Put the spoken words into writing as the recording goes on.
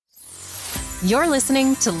You're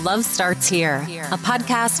listening to Love Starts Here, a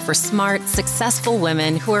podcast for smart, successful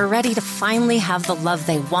women who are ready to finally have the love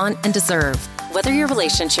they want and deserve. Whether your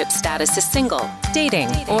relationship status is single, dating,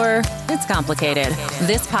 or it's complicated,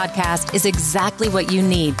 this podcast is exactly what you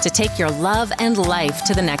need to take your love and life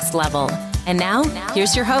to the next level. And now,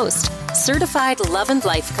 here's your host, certified love and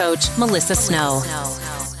life coach, Melissa Snow.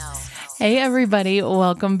 Hey, everybody.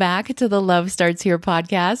 Welcome back to the Love Starts Here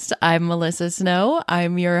podcast. I'm Melissa Snow.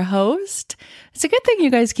 I'm your host. It's a good thing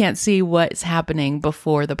you guys can't see what's happening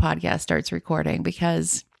before the podcast starts recording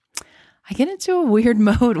because I get into a weird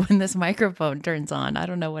mode when this microphone turns on. I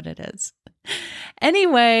don't know what it is.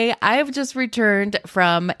 Anyway, I've just returned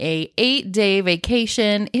from a 8-day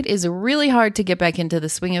vacation. It is really hard to get back into the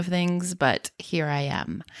swing of things, but here I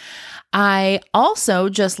am. I also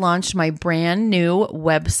just launched my brand new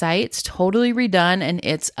website. It's totally redone and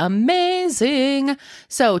it's amazing.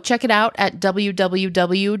 So check it out at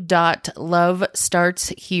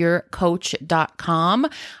www.lovestartsherecoach.com.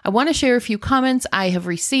 I want to share a few comments I have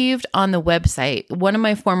received on the website. One of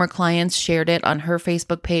my former clients shared it on her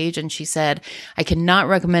Facebook page and she said, I cannot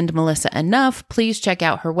recommend Melissa enough. Please check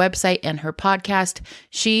out her website and her podcast.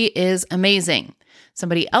 She is amazing.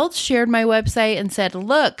 Somebody else shared my website and said,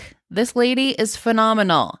 look, this lady is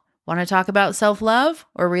phenomenal. Want to talk about self-love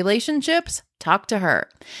or relationships? Talk to her.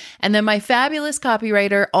 And then my fabulous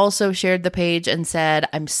copywriter also shared the page and said,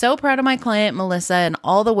 I'm so proud of my client, Melissa, and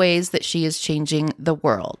all the ways that she is changing the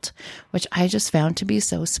world, which I just found to be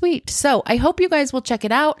so sweet. So I hope you guys will check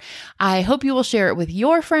it out. I hope you will share it with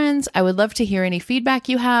your friends. I would love to hear any feedback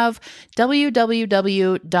you have.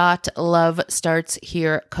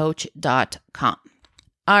 www.lovestartsherecoach.com.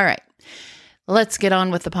 All right. Let's get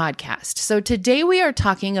on with the podcast. So today we are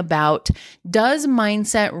talking about, does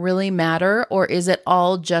mindset really matter or is it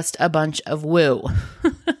all just a bunch of woo?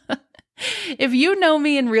 If you know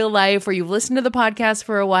me in real life or you've listened to the podcast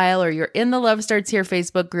for a while or you're in the Love Starts Here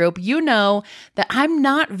Facebook group, you know that I'm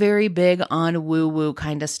not very big on woo-woo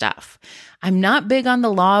kind of stuff. I'm not big on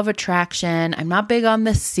the law of attraction. I'm not big on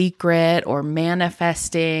The Secret or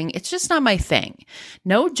manifesting. It's just not my thing.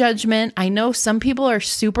 No judgment. I know some people are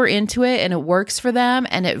super into it and it works for them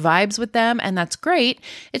and it vibes with them and that's great.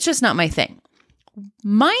 It's just not my thing.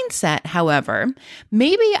 Mindset, however,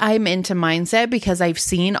 maybe I'm into mindset because I've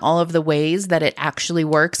seen all of the ways that it actually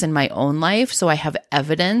works in my own life. So I have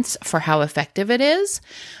evidence for how effective it is.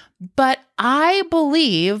 But I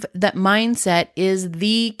believe that mindset is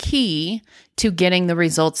the key to getting the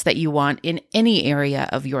results that you want in any area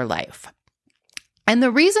of your life. And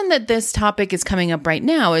the reason that this topic is coming up right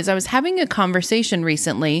now is I was having a conversation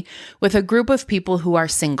recently with a group of people who are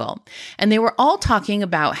single, and they were all talking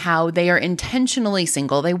about how they are intentionally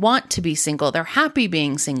single. They want to be single. They're happy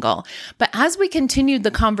being single. But as we continued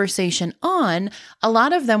the conversation on, a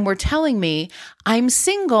lot of them were telling me, I'm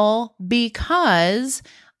single because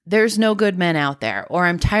there's no good men out there, or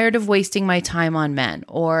I'm tired of wasting my time on men,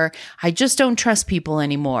 or I just don't trust people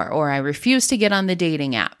anymore, or I refuse to get on the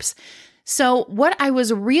dating apps. So what I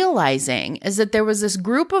was realizing is that there was this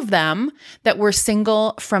group of them that were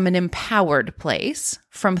single from an empowered place,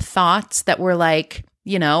 from thoughts that were like,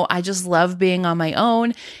 you know, I just love being on my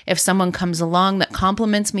own. If someone comes along that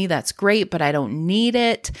compliments me, that's great, but I don't need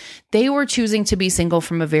it. They were choosing to be single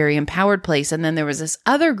from a very empowered place. And then there was this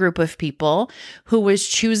other group of people who was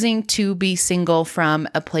choosing to be single from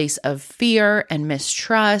a place of fear and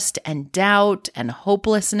mistrust and doubt and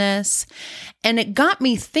hopelessness. And it got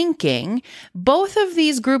me thinking, both of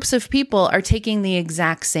these groups of people are taking the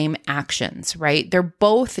exact same actions, right? They're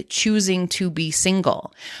both choosing to be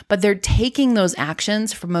single, but they're taking those actions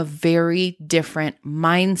from a very different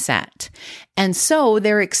mindset. And so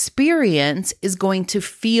their experience is going to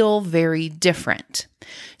feel very different.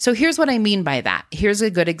 So here's what I mean by that. Here's a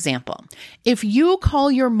good example. If you call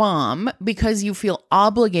your mom because you feel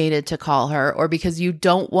obligated to call her, or because you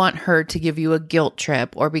don't want her to give you a guilt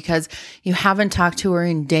trip, or because you haven't talked to her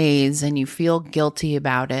in days and you feel guilty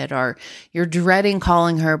about it, or you're dreading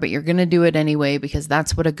calling her, but you're going to do it anyway because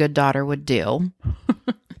that's what a good daughter would do.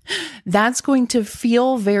 That's going to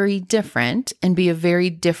feel very different and be a very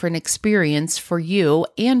different experience for you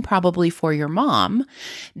and probably for your mom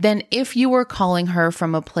than if you were calling her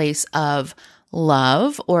from a place of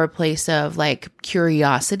love or a place of like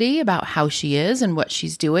curiosity about how she is and what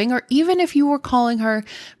she's doing, or even if you were calling her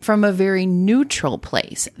from a very neutral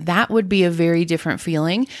place, that would be a very different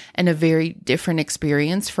feeling and a very different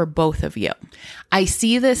experience for both of you. I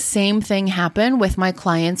see this same thing happen with my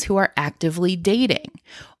clients who are actively dating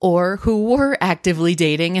or who were actively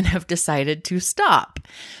dating and have decided to stop,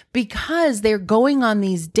 because they're going on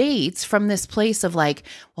these dates from this place of like,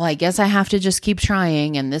 well, I guess I have to just keep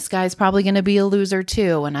trying, and this guy's probably going to be a loser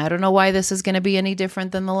too, and I don't know why this is going to be any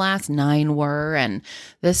different than the last 9 were, and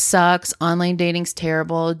this sucks, online dating's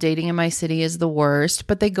terrible, dating in my city is the worst,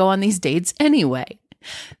 but they go on these dates anyway.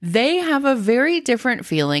 They have a very different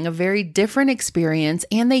feeling, a very different experience,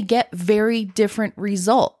 and they get very different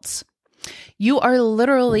results. You are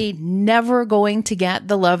literally never going to get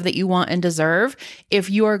the love that you want and deserve if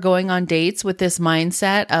you are going on dates with this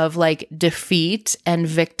mindset of like defeat and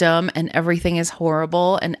victim and everything is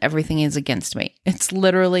horrible and everything is against me. It's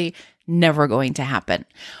literally never going to happen.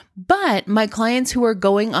 But my clients who are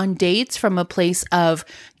going on dates from a place of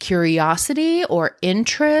curiosity or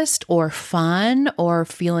interest or fun or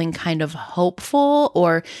feeling kind of hopeful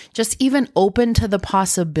or just even open to the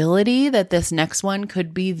possibility that this next one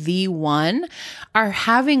could be the one are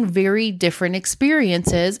having very different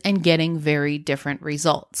experiences and getting very different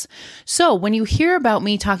results. So when you hear about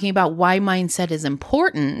me talking about why mindset is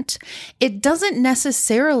important, it doesn't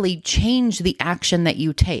necessarily change the action that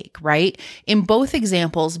you take, right? In both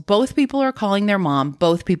examples, both people are calling their mom,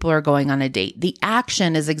 both people are going on a date. The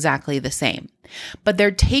action is exactly the same, but they're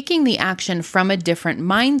taking the action from a different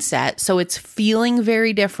mindset. So it's feeling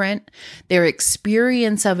very different. Their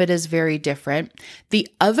experience of it is very different. The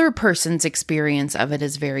other person's experience of it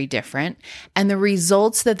is very different. And the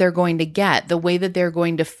results that they're going to get, the way that they're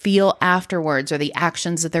going to feel afterwards, or the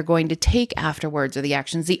actions that they're going to take afterwards, or the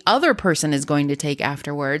actions the other person is going to take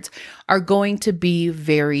afterwards are going to be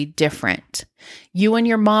very different. You and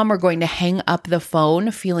your mom are going to hang up the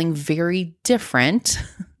phone feeling very different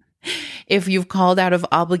if you've called out of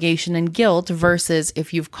obligation and guilt versus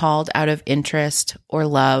if you've called out of interest or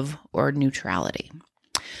love or neutrality.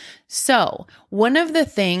 So, one of the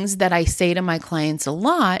things that I say to my clients a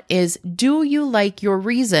lot is, do you like your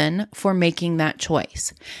reason for making that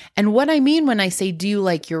choice? And what I mean when I say, do you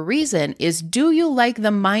like your reason is, do you like the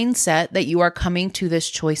mindset that you are coming to this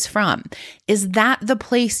choice from? Is that the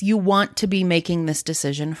place you want to be making this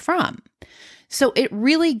decision from? So it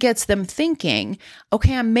really gets them thinking,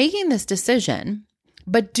 okay, I'm making this decision,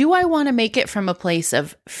 but do I want to make it from a place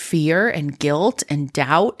of fear and guilt and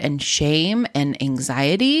doubt and shame and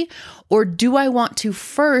anxiety? Or do I want to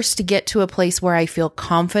first get to a place where I feel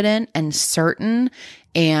confident and certain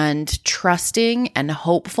and trusting and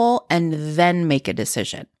hopeful and then make a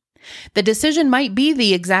decision? The decision might be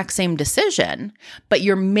the exact same decision, but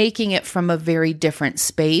you're making it from a very different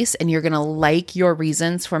space and you're going to like your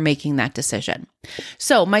reasons for making that decision.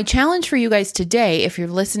 So my challenge for you guys today, if you're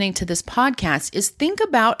listening to this podcast, is think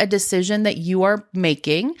about a decision that you are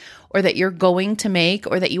making or that you're going to make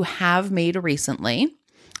or that you have made recently.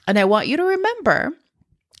 And I want you to remember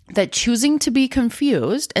that choosing to be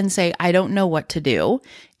confused and say, I don't know what to do,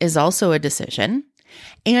 is also a decision.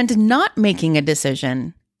 And not making a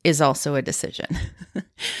decision is also a decision.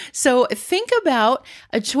 So think about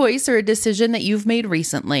a choice or a decision that you've made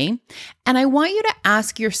recently. And I want you to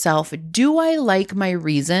ask yourself, do I like my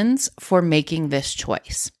reasons for making this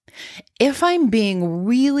choice? If I'm being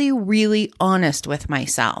really, really honest with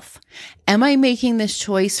myself, am I making this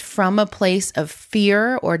choice from a place of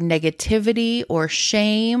fear or negativity or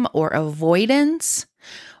shame or avoidance?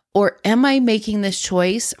 Or am I making this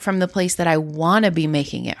choice from the place that I want to be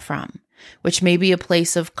making it from? Which may be a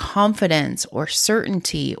place of confidence or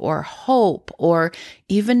certainty or hope or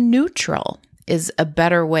even neutral is a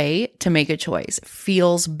better way to make a choice.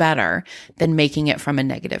 Feels better than making it from a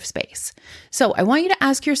negative space. So I want you to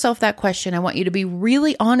ask yourself that question. I want you to be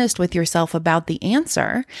really honest with yourself about the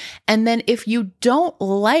answer. And then if you don't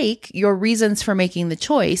like your reasons for making the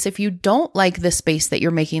choice, if you don't like the space that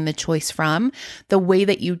you're making the choice from, the way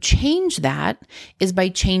that you change that is by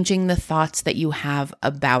changing the thoughts that you have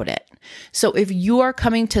about it. So if you are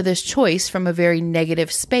coming to this choice from a very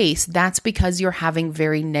negative space, that's because you're having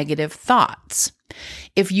very negative thoughts.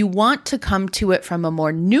 If you want to come to it from a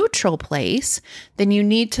more neutral place, then you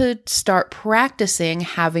need to start practicing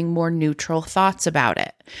having more neutral thoughts about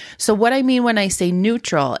it. So what I mean when I say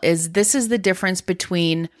neutral is this is the difference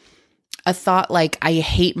between a thought like, I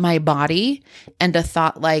hate my body, and a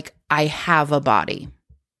thought like, I have a body,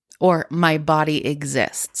 or my body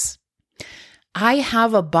exists. I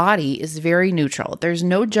have a body is very neutral. There's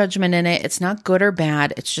no judgment in it. It's not good or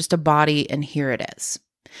bad. It's just a body, and here it is.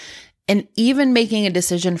 And even making a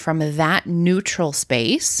decision from that neutral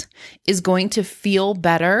space is going to feel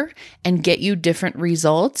better and get you different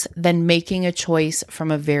results than making a choice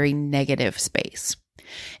from a very negative space.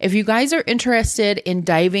 If you guys are interested in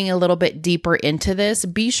diving a little bit deeper into this,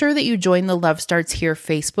 be sure that you join the Love Starts Here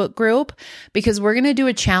Facebook group, because we're going to do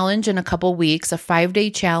a challenge in a couple weeks, a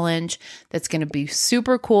 5-day challenge that's going to be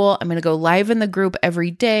super cool. I'm going to go live in the group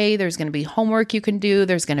every day. There's going to be homework you can do.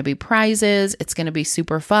 There's going to be prizes. It's going to be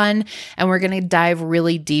super fun. And we're going to dive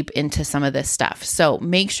really deep into some of this stuff. So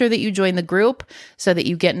make sure that you join the group so that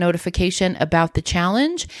you get notification about the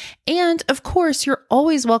challenge. And of course, you're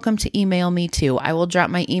always welcome to email me too. I will drop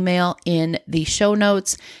my email in the show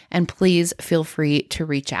notes, and please feel free to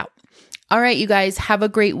reach out. All right, you guys, have a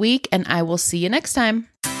great week, and I will see you next time.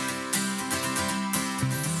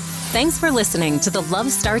 Thanks for listening to the Love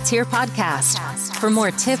Starts Here podcast. For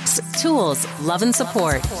more tips, tools, love, and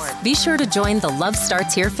support, be sure to join the Love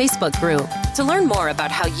Starts Here Facebook group. To learn more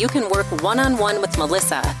about how you can work one-on-one with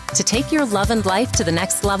Melissa to take your love and life to the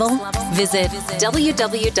next level, visit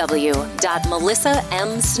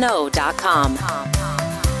www.melissamsnow.com.